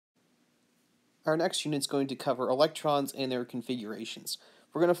Our next unit is going to cover electrons and their configurations.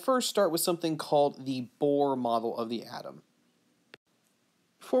 We're going to first start with something called the Bohr model of the atom.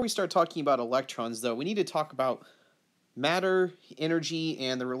 Before we start talking about electrons, though, we need to talk about matter, energy,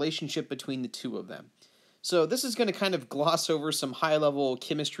 and the relationship between the two of them. So this is going to kind of gloss over some high-level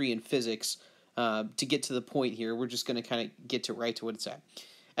chemistry and physics to get to the point here. We're just going to kind of get right to what it's at.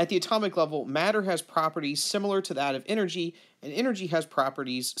 At the atomic level, matter has properties similar to that of energy, and energy has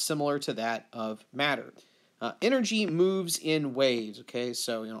properties similar to that of matter. Energy moves in waves, okay,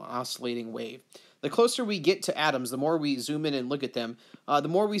 so, oscillating wave. The closer we get to atoms, the more we zoom in and look at them, the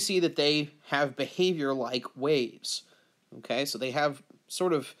more we see that they have behavior like waves, okay? So they have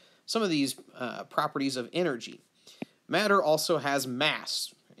sort of some of these properties of energy. Matter also has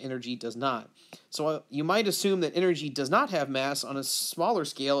mass. Energy does not. So you might assume that energy does not have mass. On a smaller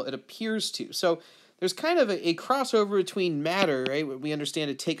scale, it appears to. So there's kind of a crossover between matter, right? We understand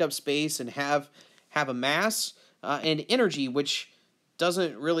to take up space and have a mass, and energy, which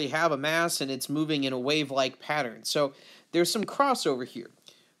doesn't really have a mass and it's moving in a wave-like pattern. So there's some crossover here.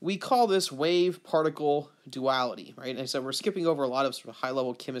 We call this wave-particle duality, right? And so we're skipping over a lot of sort of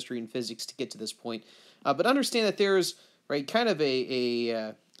high-level chemistry and physics to get to this point. But understand that there's kind of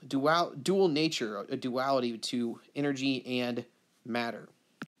a dual nature, a duality to energy and matter.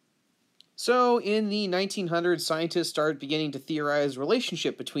 So in the 1900s, scientists started beginning to theorize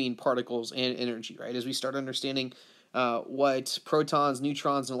relationship between particles and energy, right? As we start understanding what protons,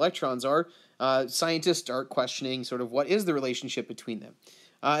 neutrons, and electrons are, scientists start questioning sort of what is the relationship between them.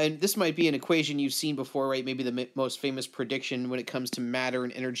 And this might be an equation you've seen before, right? Maybe the most famous prediction when it comes to matter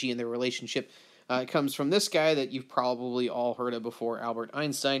and energy and their relationship. It comes from this guy that you've probably all heard of before, Albert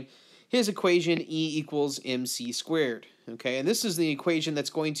Einstein. His equation, E equals mc squared. Okay, and this is the equation that's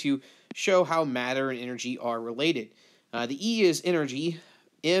going to show how matter and energy are related. The E is energy,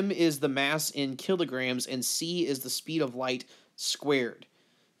 m is the mass in kilograms, and c is the speed of light squared.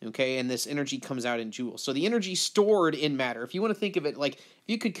 Okay, and this energy comes out in joules. So the energy stored in matter, if you want to think of it like if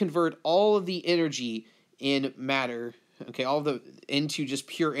you could convert all of the energy in matter, okay, into just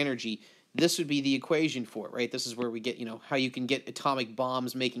pure energy, this would be the equation for it, right? This is where we get, how you can get atomic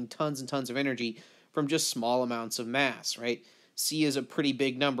bombs making tons and tons of energy from just small amounts of mass, right? C is a pretty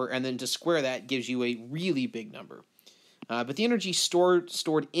big number, and then to square that gives you a really big number. But the energy stored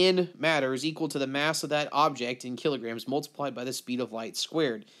in matter is equal to the mass of that object in kilograms multiplied by the speed of light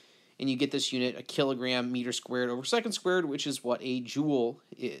squared. And you get this unit, a kilogram meter squared over second squared, which is what a joule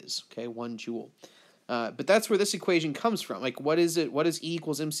is, okay, 1 joule. But that's where this equation comes from. Like, what is it? What is E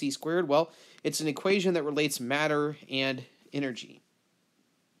equals mc squared? Well, it's an equation that relates matter and energy.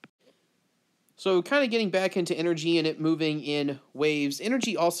 So kind of getting back into energy and it moving in waves,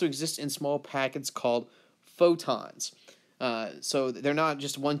 energy also exists in small packets called photons. So they're not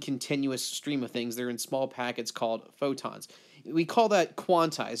just one continuous stream of things. They're in small packets called photons. We call that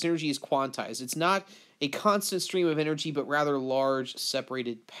quantized. Energy is quantized. It's not a constant stream of energy, but rather large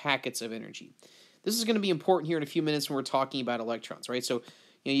separated packets of energy. This is going to be important here in a few minutes when we're talking about electrons, right? So,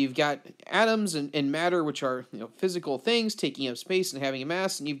 you've got atoms and matter, which are, physical things taking up space and having a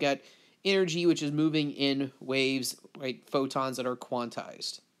mass, and you've got energy, which is moving in waves, right? Photons that are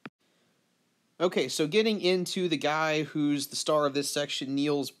quantized. Okay, so getting into the guy who's the star of this section,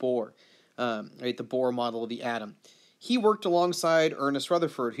 Niels Bohr, right? The Bohr model of the atom. He worked alongside Ernest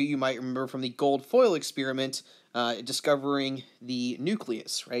Rutherford, who you might remember from the gold foil experiment, discovering the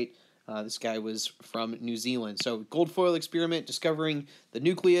nucleus, right? This guy was from New Zealand. So gold foil experiment, discovering the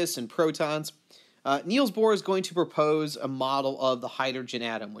nucleus and protons. Niels Bohr is going to propose a model of the hydrogen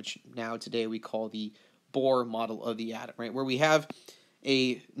atom, which now today we call the Bohr model of the atom, right? Where we have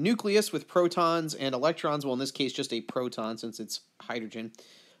a nucleus with protons and electrons, well, in this case, just a proton since it's hydrogen,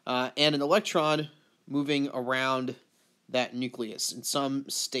 and an electron moving around that nucleus in some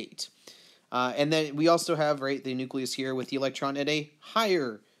state. And then we also have, right, the nucleus here with the electron at a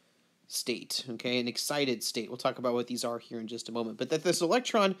higher state, okay, an excited state. We'll talk about what these are here in just a moment. But that this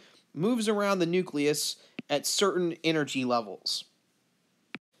electron moves around the nucleus at certain energy levels.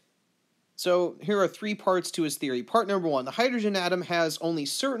 So here are 3 parts to his theory. Part number 1, the hydrogen atom has only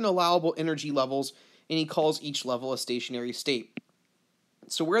certain allowable energy levels, and he calls each level a stationary state.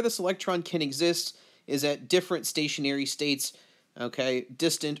 So where this electron can exist is at different stationary states, okay,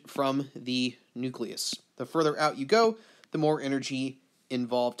 distant from the nucleus. The further out you go, the more energy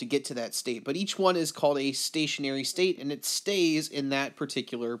involved to get to that state. But each one is called a stationary state, and it stays in that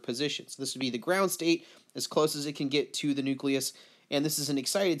particular position. So this would be the ground state, as close as it can get to the nucleus, and this is an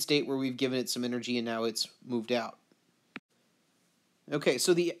excited state where we've given it some energy and now it's moved out. Okay,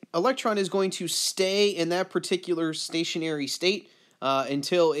 so the electron is going to stay in that particular stationary state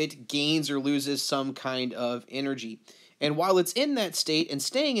until it gains or loses some kind of energy. And while it's in that state and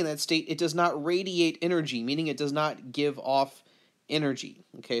staying in that state, it does not radiate energy, meaning it does not give off energy.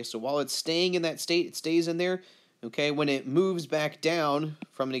 Okay, so while it's staying in that state, it stays in there. Okay, when it moves back down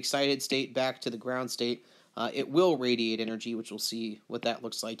from an excited state back to the ground state, it will radiate energy, which we'll see what that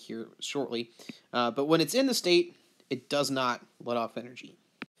looks like here shortly. But when it's in the state, it does not let off energy.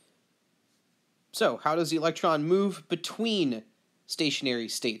 So, how does the electron move between stationary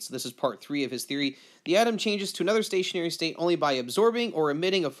states? This is part 3 of his theory. The atom changes to another stationary state only by absorbing or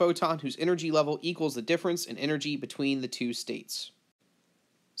emitting a photon whose energy level equals the difference in energy between the two states.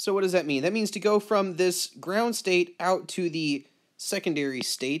 So what does that mean? That means to go from this ground state out to the secondary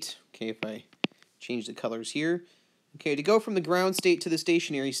state. Okay, if I change the colors here. Okay, to go from the ground state to the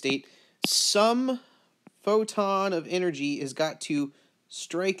stationary state, some photon of energy has got to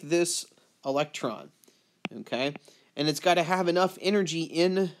strike this electron. Okay, and it's got to have enough energy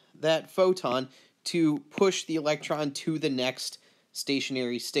in that photon to push the electron to the next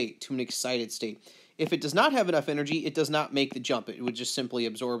stationary state, to an excited state. If it does not have enough energy, it does not make the jump. It would just simply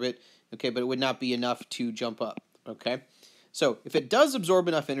absorb it, okay, but it would not be enough to jump up, okay? So if it does absorb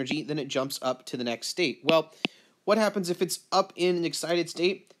enough energy, then it jumps up to the next state. Well, what happens if it's up in an excited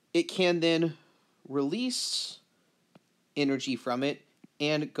state? It can then release energy from it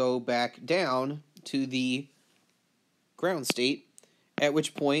and go back down to the ground state, at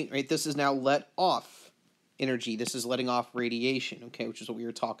which point, right, this is now let off energy. This is letting off radiation, okay, which is what we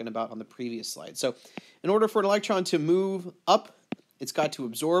were talking about on the previous slide. So in order for an electron to move up, it's got to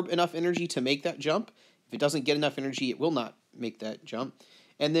absorb enough energy to make that jump. If it doesn't get enough energy, it will not make that jump.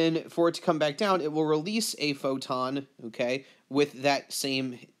 And then for it to come back down, it will release a photon, okay, with that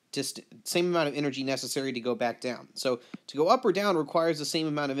same amount of energy necessary to go back down. So to go up or down requires the same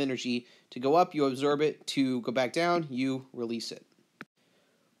amount of energy. To go up, you absorb it. To go back down, you release it.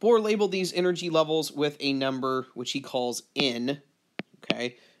 Bohr labeled these energy levels with a number which he calls n,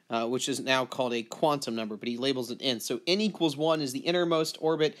 okay, which is now called a quantum number, but he labels it n. So n equals 1 is the innermost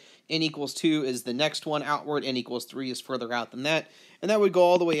orbit, n equals 2 is the next one outward, n equals 3 is further out than that, and that would go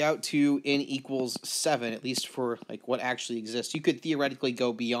all the way out to n equals 7, at least for like what actually exists. You could theoretically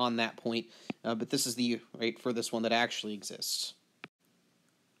go beyond that point, but this is the right for this one that actually exists.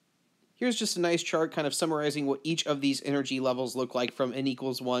 Here's just a nice chart kind of summarizing what each of these energy levels look like from n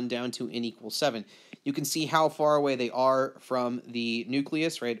equals 1 down to n equals 7. You can see how far away they are from the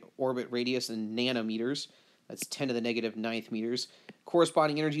nucleus, right? Orbit radius in nanometers. That's 10 to the negative 9th meters.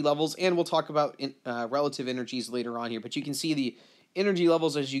 Corresponding energy levels, and we'll talk about relative energies later on here. But you can see the energy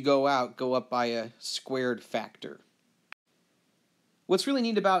levels as you go up by a squared factor. What's really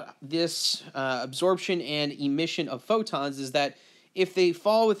neat about this absorption and emission of photons is that if they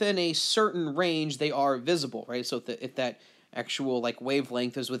fall within a certain range, they are visible, right? So if that actual like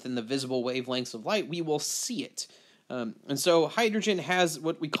wavelength is within the visible wavelengths of light, we will see it. And so hydrogen has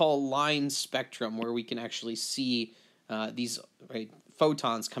what we call line spectrum, where we can actually see these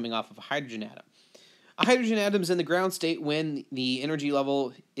photons coming off of a hydrogen atom. A hydrogen atom is in the ground state when the energy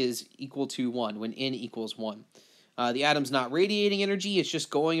level is equal to 1, when n equals 1. The atom's not radiating energy, it's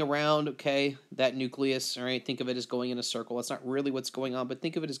just going around, okay, that nucleus, all right? Think of it as going in a circle. That's not really what's going on, but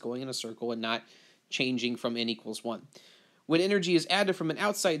think of it as going in a circle and not changing from n equals 1. When energy is added from an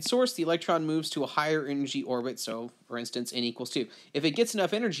outside source, the electron moves to a higher energy orbit, so, for instance, n equals 2. If it gets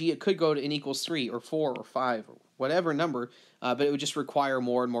enough energy, it could go to n equals 3 or 4 or 5 or whatever number, but it would just require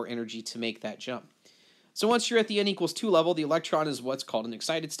more and more energy to make that jump. So once you're at the n equals 2 level, the electron is what's called an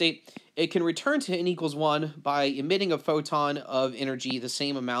excited state. It can return to n equals 1 by emitting a photon of energy the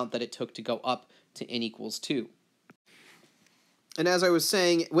same amount that it took to go up to n equals 2. And as I was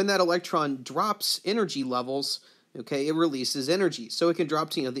saying, when that electron drops energy levels, okay, it releases energy. So it can drop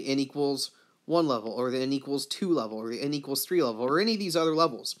to the n equals 1 level, or the n equals 2 level, or the n equals 3 level, or any of these other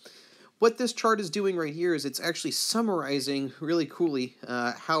levels. What this chart is doing right here is it's actually summarizing really coolly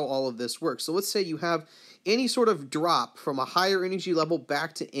how all of this works. So let's say you have any sort of drop from a higher energy level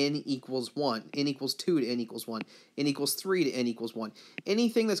back to n equals 1, n equals 2 to n equals 1, n equals 3 to n equals 1.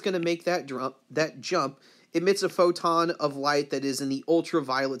 Anything that's going to make that jump emits a photon of light that is in the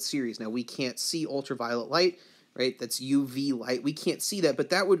ultraviolet series. Now, we can't see ultraviolet light, right? That's UV light. We can't see that, but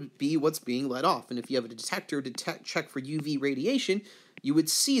that would be what's being let off. And if you have a detector to check for UV radiation, you would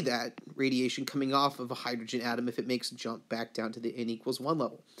see that radiation coming off of a hydrogen atom if it makes a jump back down to the n equals 1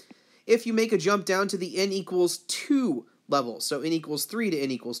 level. If you make a jump down to the n equals 2 level, so n equals 3 to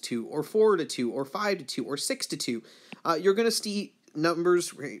n equals 2, or 4 to 2, or 5 to 2, or 6 to 2, you're going to see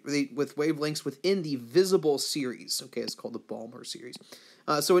numbers with wavelengths within the visible series. Okay, it's called the Balmer series.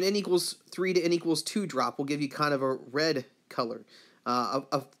 So an n equals 3 to n equals 2 drop will give you kind of a red color.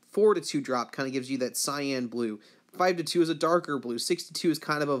 A 4 to 2 drop kind of gives you that cyan blue. 5 to 2 is a darker blue. 6 to 2 is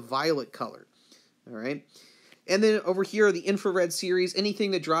kind of a violet color. All right. And then over here, the infrared series,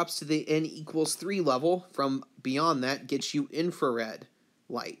 anything that drops to the n equals 3 level from beyond that gets you infrared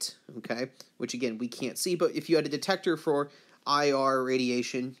light, okay? Which, again, we can't see, but if you had a detector for IR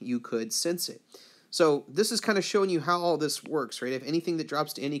radiation, you could sense it. So this is kind of showing you how all this works, right? If anything that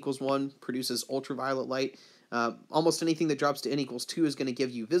drops to n equals 1 produces ultraviolet light, almost anything that drops to n equals 2 is going to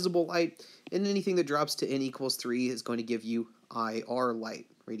give you visible light, and anything that drops to n equals 3 is going to give you IR light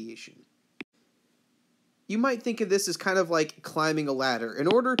radiation. You might think of this as kind of like climbing a ladder. In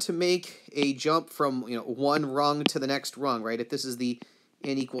order to make a jump from one rung to the next rung, right? If this is the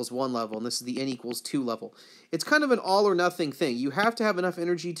n equals 1 level and this is the n equals 2 level, it's kind of an all or nothing thing. You have to have enough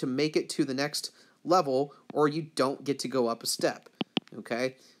energy to make it to the next level, or you don't get to go up a step.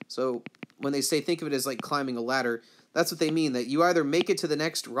 Okay? So when they say think of it as like climbing a ladder, that's what they mean, that you either make it to the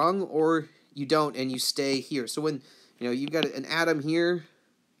next rung or you don't and you stay here. So when you've got an atom here,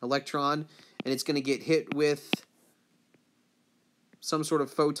 electron, and it's going to get hit with some sort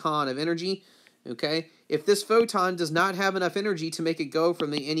of photon of energy, okay? If this photon does not have enough energy to make it go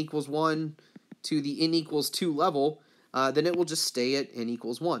from the n equals 1 to the n equals 2 level, then it will just stay at n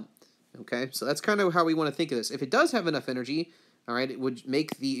equals 1, okay? So that's kind of how we want to think of this. If it does have enough energy, all right, it would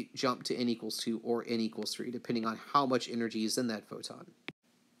make the jump to n equals 2 or n equals 3, depending on how much energy is in that photon.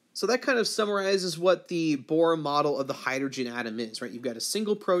 So that kind of summarizes what the Bohr model of the hydrogen atom is, right? You've got a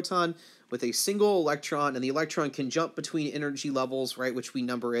single proton with a single electron, and the electron can jump between energy levels, right, which we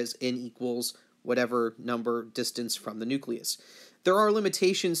number as n equals whatever number distance from the nucleus. There are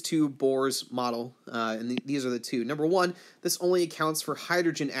limitations to Bohr's model, and these are the two. Number one, this only accounts for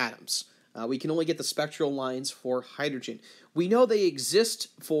hydrogen atoms. We can only get the spectral lines for hydrogen. We know they exist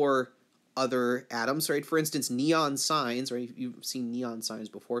for other atoms, right? For instance, neon signs, right? You've seen neon signs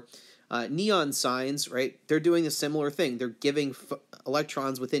before. Neon signs, right? They're doing a similar thing. They're giving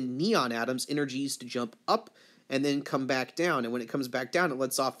electrons within neon atoms energies to jump up and then come back down. And when it comes back down, it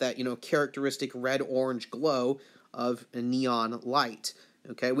lets off that, characteristic red-orange glow of a neon light.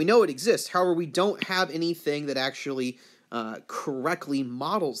 Okay, we know it exists. However, we don't have anything that actually correctly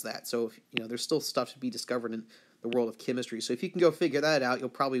models that. So, there's still stuff to be discovered in the world of chemistry. So if you can go figure that out, you'll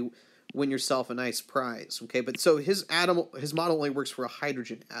probably win yourself a nice prize. Okay, but so his model only works for a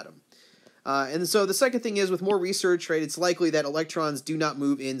hydrogen atom. And so the second thing is, with more research, right, it's likely that electrons do not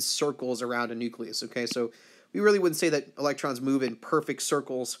move in circles around a nucleus. Okay, so we really wouldn't say that electrons move in perfect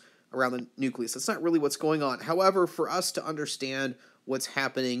circles around the nucleus. That's not really what's going on. However, for us to understand what's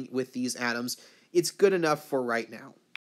happening with these atoms, it's good enough for right now.